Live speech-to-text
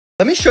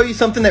Let me show you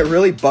something that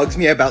really bugs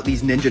me about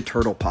these Ninja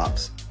Turtle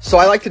Pops. So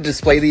I like to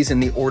display these in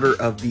the order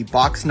of the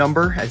box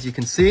number, as you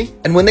can see.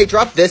 And when they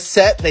drop this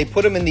set, they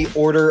put them in the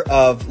order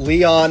of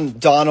Leon,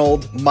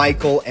 Donald,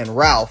 Michael, and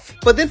Ralph.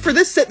 But then for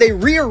this set, they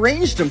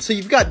rearranged them. So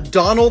you've got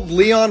Donald,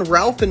 Leon,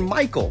 Ralph, and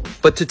Michael.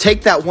 But to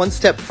take that one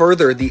step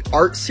further, the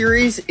art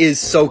series is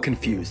so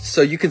confused.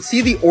 So you can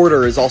see the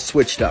order is all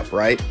switched up,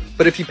 right?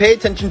 But if you pay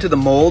attention to the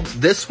molds,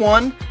 this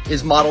one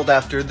is modeled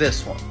after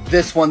this one.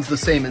 This one's the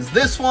same as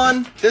this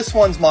one. This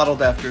one's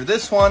modeled after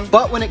this one.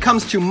 But when it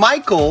comes to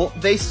Michael,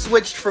 they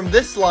switched from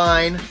this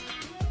line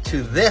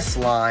to this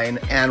line,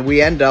 and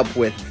we end up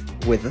with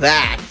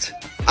that.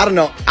 I don't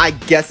know. I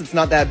guess it's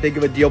not that big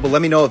of a deal, but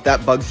let me know if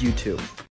that bugs you too.